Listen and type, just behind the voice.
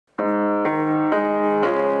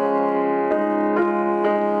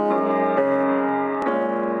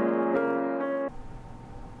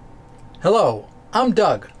Hello, I'm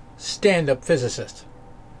Doug, stand-up physicist.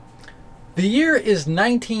 The year is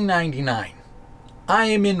 1999. I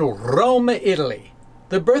am in Roma, Italy,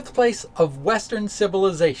 the birthplace of Western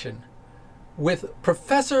civilization, with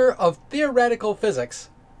Professor of Theoretical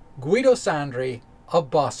Physics, Guido Sandri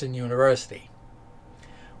of Boston University.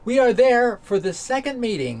 We are there for the second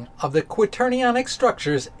meeting of the Quaternionic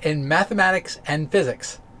Structures in Mathematics and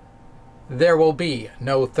Physics. There will be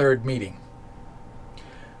no third meeting.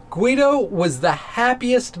 Guido was the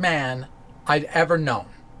happiest man I'd ever known,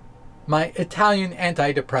 my Italian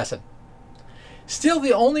antidepressant. Still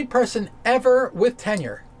the only person ever with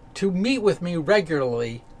tenure to meet with me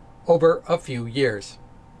regularly over a few years.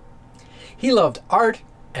 He loved art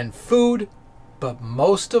and food, but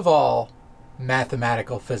most of all,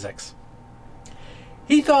 mathematical physics.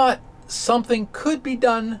 He thought something could be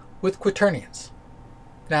done with quaternions.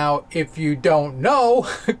 Now, if you don't know,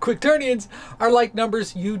 quaternions are like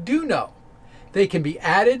numbers you do know. They can be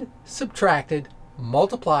added, subtracted,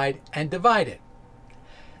 multiplied, and divided.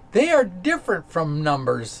 They are different from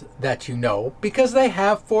numbers that you know because they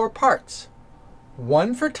have 4 parts.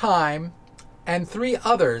 1 for time and 3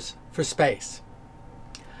 others for space.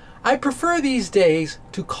 I prefer these days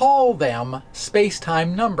to call them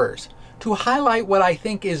space-time numbers to highlight what I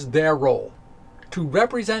think is their role, to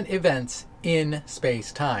represent events in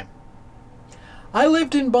space-time. I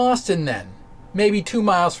lived in Boston then, maybe 2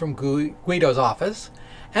 miles from Guido's office,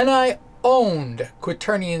 and I owned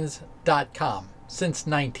quaternions.com since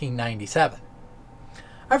 1997.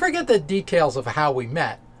 I forget the details of how we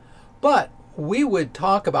met, but we would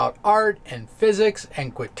talk about art and physics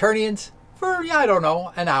and quaternions for, I don't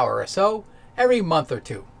know, an hour or so, every month or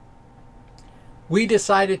 2. We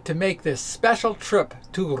decided to make this special trip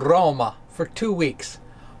to Roma for 2 weeks,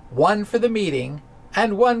 1 for the meeting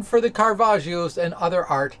and 1 for the Caravaggio's and other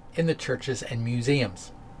art in the churches and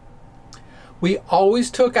museums. We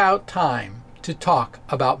always took out time to talk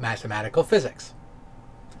about mathematical physics.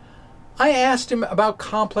 I asked him about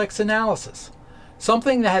complex analysis,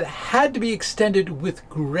 something that had to be extended with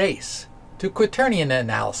grace to quaternion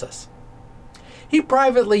analysis. He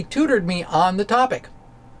privately tutored me on the topic.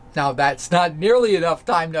 Now, that's not nearly enough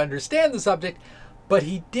time to understand the subject, but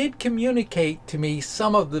he did communicate to me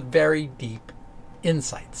some of the very deep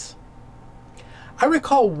insights. I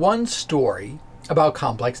recall one story about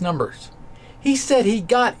complex numbers. He said he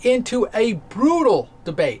got into a brutal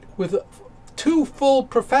debate with 2 full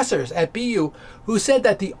professors at BU who said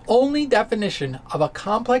that the only definition of a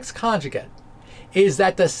complex conjugate is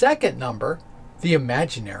that the second number, the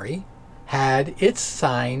imaginary, had its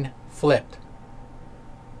sign flipped.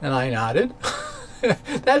 And I nodded.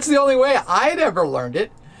 That's the only way I'd ever learned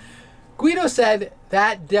it. Guido said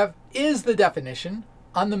that is the definition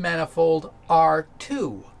on the manifold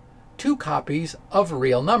R2, 2 copies of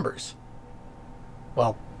real numbers.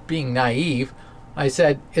 Well, being naive, I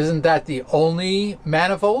said, isn't that the only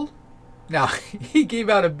manifold? Now, he gave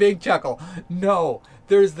out a big chuckle. No,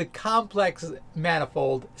 there's the complex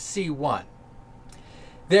manifold C1.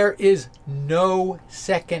 There is no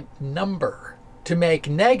second number to make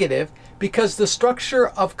negative because the structure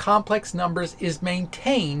of complex numbers is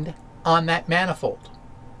maintained on that manifold.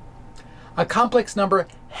 A complex number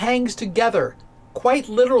hangs together quite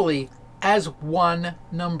literally as one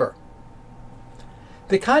number.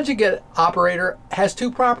 The conjugate operator has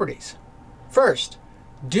 2 properties. First,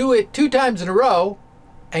 do it 2 times in a row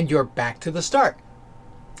and you're back to the start.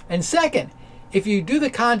 And second, if you do the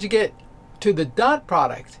conjugate to the dot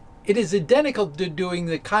product, it is identical to doing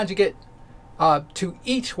the conjugate to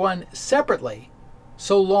each one separately,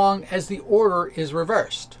 so long as the order is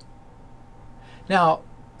reversed. Now,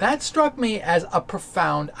 that struck me as a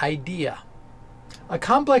profound idea. A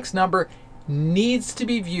complex number needs to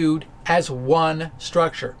be viewed as one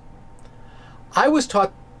structure. I was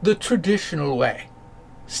taught the traditional way.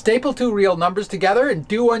 Staple 2 real numbers together and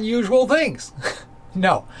do unusual things.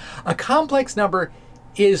 No, a complex number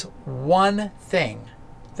is one thing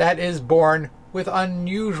that is born with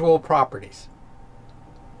unusual properties.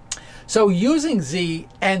 So using Z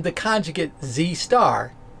and the conjugate Z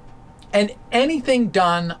star, and anything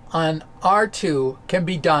done on R2 can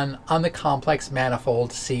be done on the complex manifold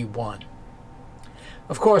C1.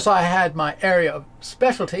 Of course, I had my area of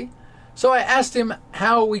specialty, so I asked him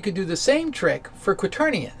how we could do the same trick for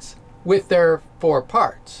quaternions with their 4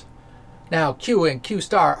 parts. Now, Q and Q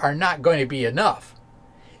star are not going to be enough.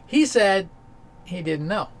 He said he didn't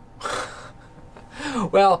know.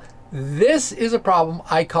 Well, this is a problem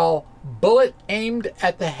I call bullet aimed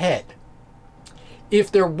at the head.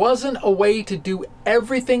 If there wasn't a way to do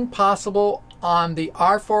everything possible on the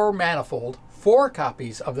R4 manifold, 4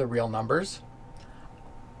 copies of the real numbers,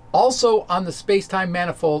 Also on the spacetime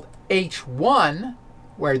manifold H1,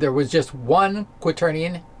 where there was just one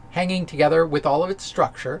quaternion hanging together with all of its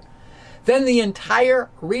structure, then the entire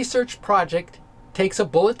research project takes a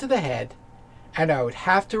bullet to the head, and I would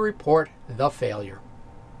have to report the failure.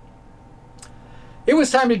 It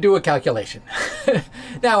was time to do a calculation.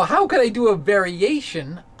 Now, how could I do a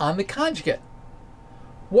variation on the conjugate?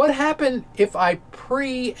 What happened if I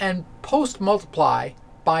pre and post multiply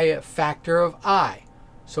by a factor of I?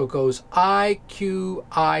 So it goes I, Q,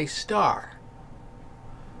 I star.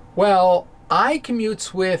 Well, I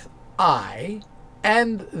commutes with I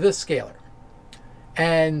and the scalar.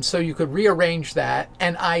 And so you could rearrange that,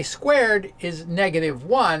 and I squared is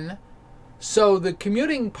 -1. So the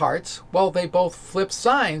commuting parts, well, they both flip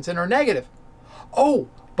signs and are negative. Oh,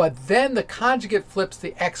 but then the conjugate flips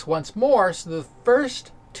the x once more, so the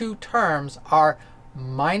first two terms are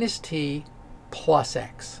minus t plus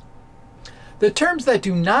x. The terms that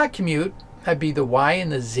do not commute, that'd be the y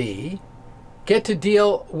and the z, get to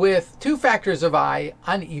deal with two factors of I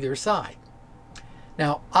on either side.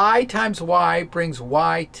 Now, I times y brings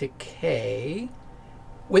y to k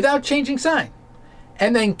without changing sign.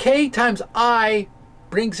 And then k times I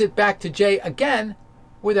brings it back to j again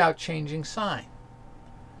without changing sign.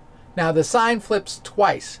 Now the sign flips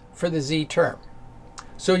twice for the z term.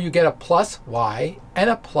 So you get a plus y and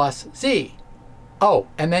a plus z. Oh,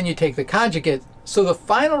 and then you take the conjugate. So the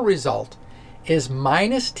final result is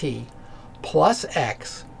minus t plus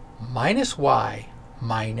x minus y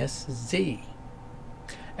minus z.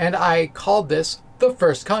 And I called this the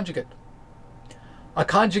first conjugate. A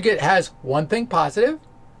conjugate has one thing positive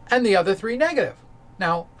and the other three negative.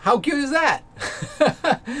 Now, how cute is that?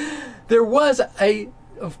 There was,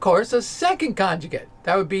 of course, a second conjugate.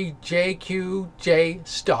 That would be JQJ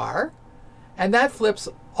star, and that flips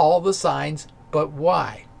all the signs but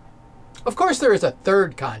y. Of course, there is a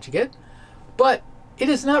third conjugate, but it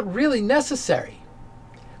is not really necessary.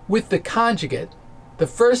 With the conjugate, the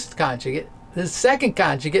first conjugate, the second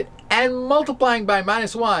conjugate, and multiplying by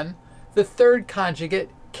 -1, the third conjugate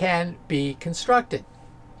can be constructed.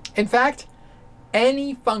 In fact,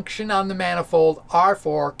 any function on the manifold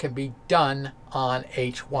R4 can be done on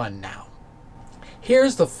H1 now.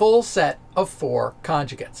 Here's the full set of 4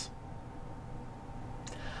 conjugates.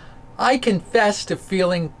 I confess to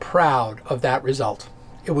feeling proud of that result.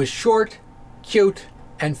 It was short, cute,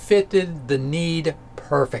 and fitted the need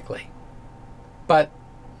perfectly. But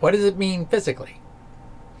what does it mean physically?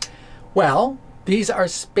 Well, these are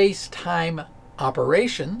space-time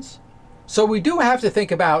operations, so we do have to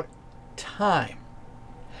think about time.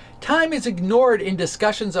 Time is ignored in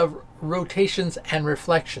discussions of rotations and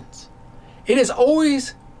reflections. It is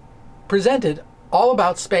always presented all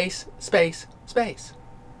about space, space, space.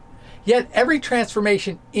 Yet every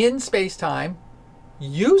transformation in space-time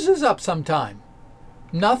uses up some time.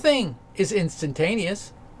 Nothing is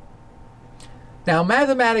instantaneous. Now,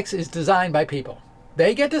 mathematics is designed by people.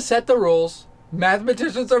 They get to set the rules.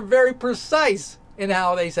 Mathematicians are very precise in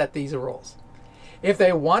how they set these rules. If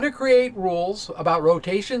they want to create rules about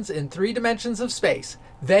rotations in 3 dimensions of space,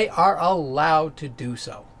 they are allowed to do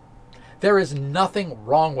so. There is nothing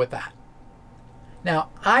wrong with that. Now,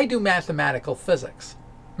 I do mathematical physics.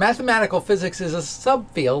 Mathematical physics is a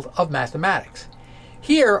subfield of mathematics.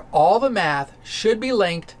 Here, all the math should be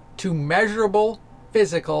linked to measurable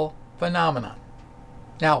physical phenomena.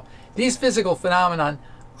 Now, these physical phenomena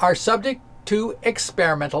are subject to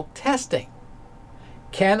experimental testing.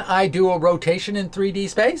 Can I do a rotation in 3D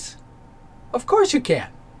space? Of course you can.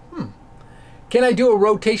 Can I do a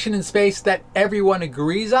rotation in space that everyone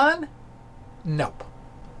agrees on? Nope.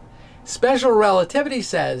 Special relativity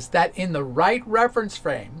says that in the right reference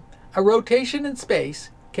frame, a rotation in space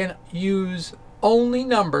can use only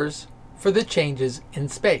numbers for the changes in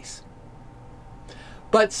space.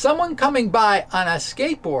 But someone coming by on a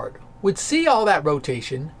skateboard would see all that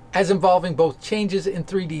rotation as involving both changes in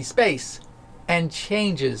 3D space and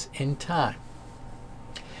changes in time.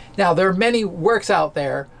 Now, there are many works out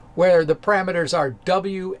there where the parameters are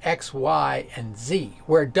W, X, Y, and Z,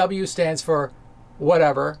 where W stands for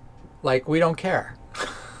whatever, like we don't care.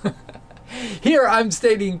 Here I'm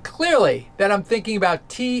stating clearly that I'm thinking about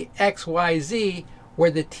T, X, Y, Z,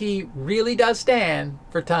 where the T really does stand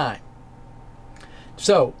for time.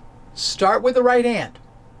 So, start with the right hand,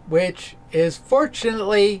 which is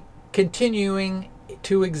fortunately continuing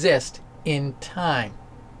to exist in time.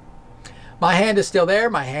 My hand is still there,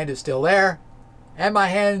 my hand is still there, and my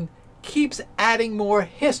hand keeps adding more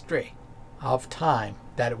history of time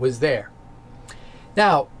that it was there.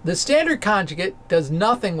 Now, the standard conjugate does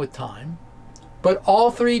nothing with time, but all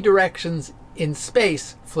 3 directions in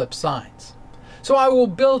space flip signs. So I will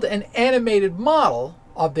build an animated model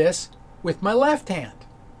of this with my left hand.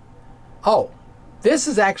 Oh, this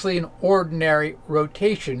is actually an ordinary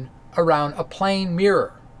rotation around a plane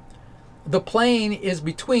mirror. The plane is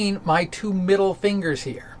between my two middle fingers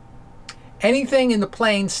here. Anything in the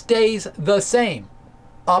plane stays the same.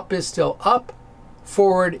 Up is still up,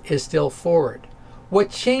 forward is still forward.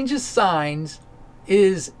 What changes signs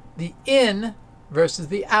is the in versus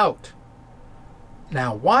the out.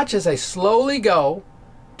 Now watch as I slowly go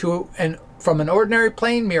from an ordinary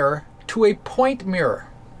plane mirror to a point mirror.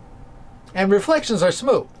 And reflections are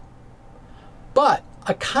smooth. But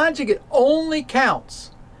a conjugate only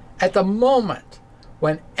counts at the moment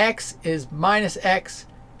when x is minus x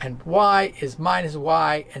and y is minus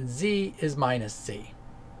y and z is minus z.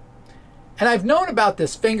 And I've known about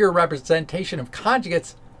this finger representation of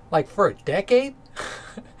conjugates like for a decade.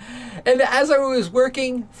 And as I was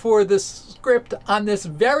working for the script on this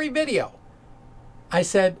very video, I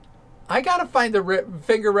said, I gotta find the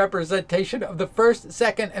finger representation of the first,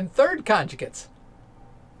 second, and third conjugates.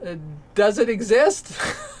 Does it exist?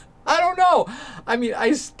 I don't know. I mean,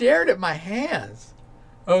 I stared at my hands.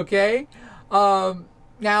 Okay?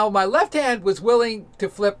 Now, my left hand was willing to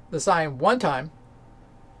flip the sign one time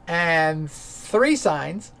and 3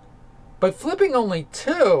 signs, but flipping only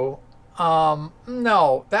 2,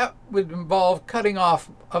 no, that would involve cutting off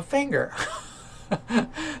a finger.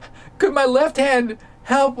 Could my left hand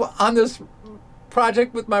help on this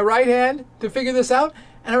project with my right hand to figure this out?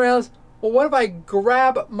 And I realized, well, what if I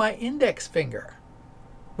grab my index finger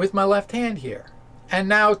with my left hand here and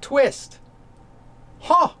now twist?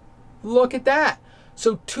 Huh, look at that.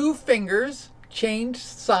 So 2 fingers change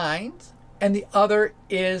signs and the other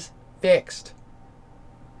is fixed.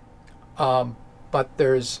 But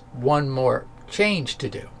there's one more change to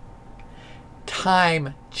do.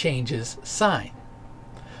 Time changes sign.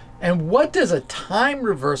 And what does a time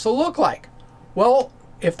reversal look like? Well,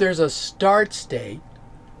 if there's a start state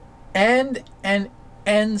and an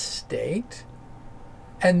end state,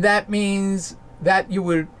 and that means that you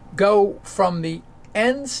would go from the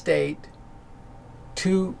end state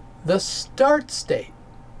to the start state.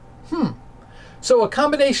 So a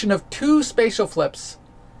combination of 2 spatial flips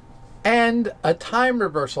and a time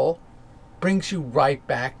reversal brings you right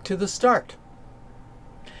back to the start.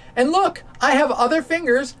 And look, I have other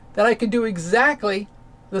fingers that I can do exactly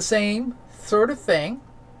the same sort of thing.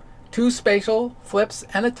 2 spatial flips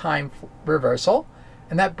and a time reversal,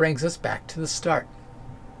 and that brings us back to the start.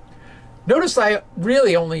 Notice I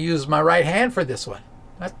really only use my right hand for this one.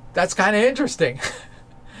 That's kind of interesting.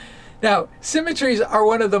 Now, symmetries are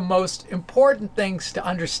one of the most important things to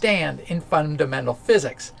understand in fundamental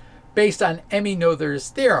physics, based on Noether's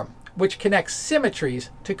theorem, which connects symmetries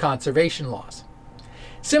to conservation laws.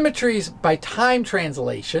 Symmetries by time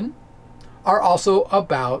translation are also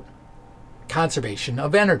about conservation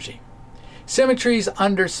of energy. Symmetries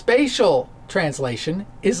under spatial translation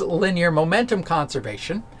is linear momentum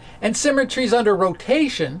conservation, and symmetries under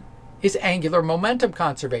rotation is angular momentum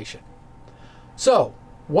conservation. So,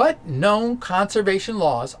 what known conservation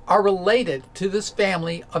laws are related to this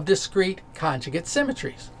family of discrete conjugate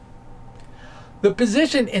symmetries? The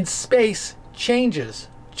position in space changes,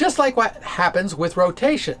 just like what happens with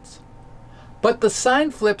rotations. But the sign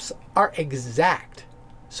flips are exact,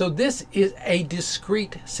 so this is a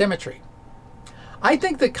discrete symmetry. I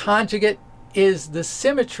think the conjugate is the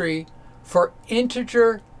symmetry for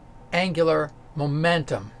integer angular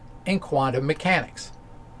momentum in quantum mechanics,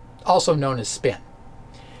 also known as spin.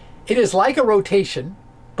 It is like a rotation,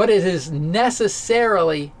 but it is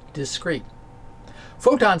necessarily discrete.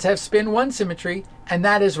 Photons have spin 1 symmetry, and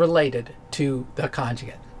that is related to the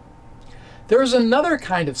conjugate. There is another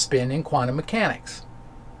kind of spin in quantum mechanics,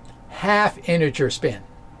 half-integer spin.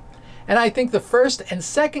 And I think the first and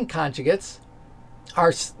second conjugates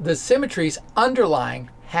are the symmetries underlying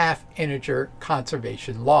half-integer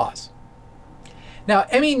conservation laws. Now,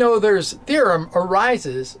 Noether's theorem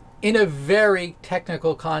arises in a very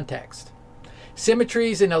technical context.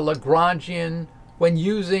 Symmetries in a Lagrangian when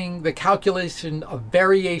using the calculation of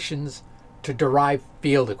variations to derive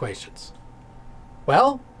field equations.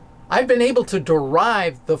 Well, I've been able to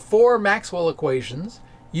derive the 4 Maxwell equations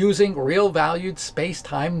using real-valued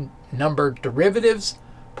space-time number derivatives,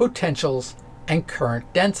 potentials, and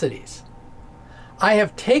current densities. I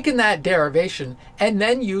have taken that derivation and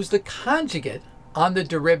then used the conjugate on the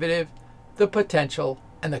derivative, the potential,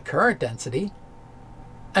 and the current density,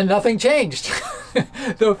 and nothing changed.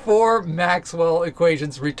 The 4 Maxwell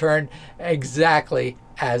equations returned exactly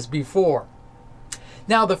as before.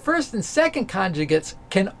 Now, the first and second conjugates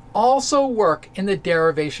can also work in the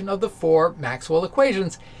derivation of the 4 Maxwell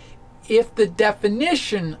equations if the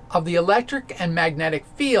definition of the electric and magnetic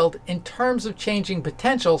field in terms of changing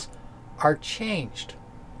potentials are changed.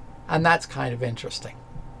 And that's kind of interesting.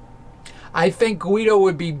 I think Guido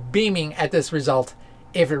would be beaming at this result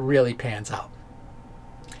if it really pans out.